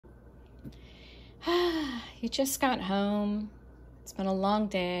You just got home, it's been a long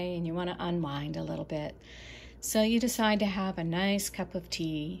day, and you want to unwind a little bit. So you decide to have a nice cup of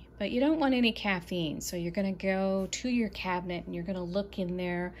tea, but you don't want any caffeine. So you're going to go to your cabinet and you're going to look in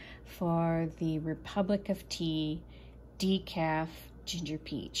there for the Republic of Tea Decaf Ginger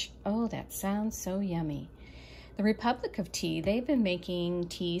Peach. Oh, that sounds so yummy. The Republic of Tea, they've been making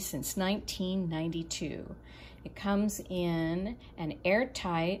tea since 1992. It comes in an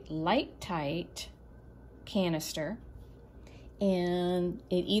airtight, light-tight canister, and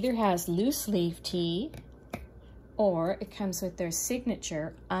it either has loose leaf tea or it comes with their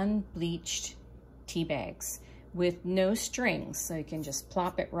signature unbleached tea bags with no strings, so you can just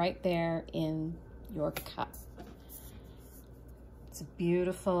plop it right there in your cup. It's a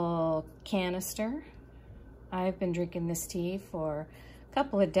beautiful canister. I've been drinking this tea for a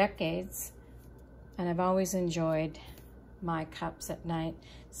couple of decades, and I've always enjoyed my cups at night.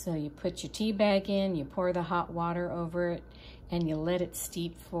 So you put your tea bag in, you pour the hot water over it, and you let it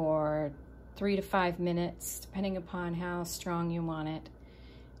steep for 3 to 5 minutes, depending upon how strong you want it.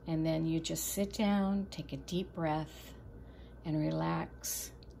 And then you just sit down, take a deep breath, and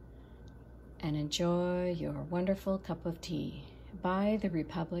relax, and enjoy your wonderful cup of tea by the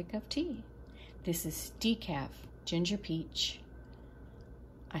Republic of Tea. This is Decaf Ginger Peach.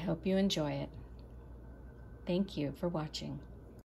 I hope you enjoy it. Thank you for watching.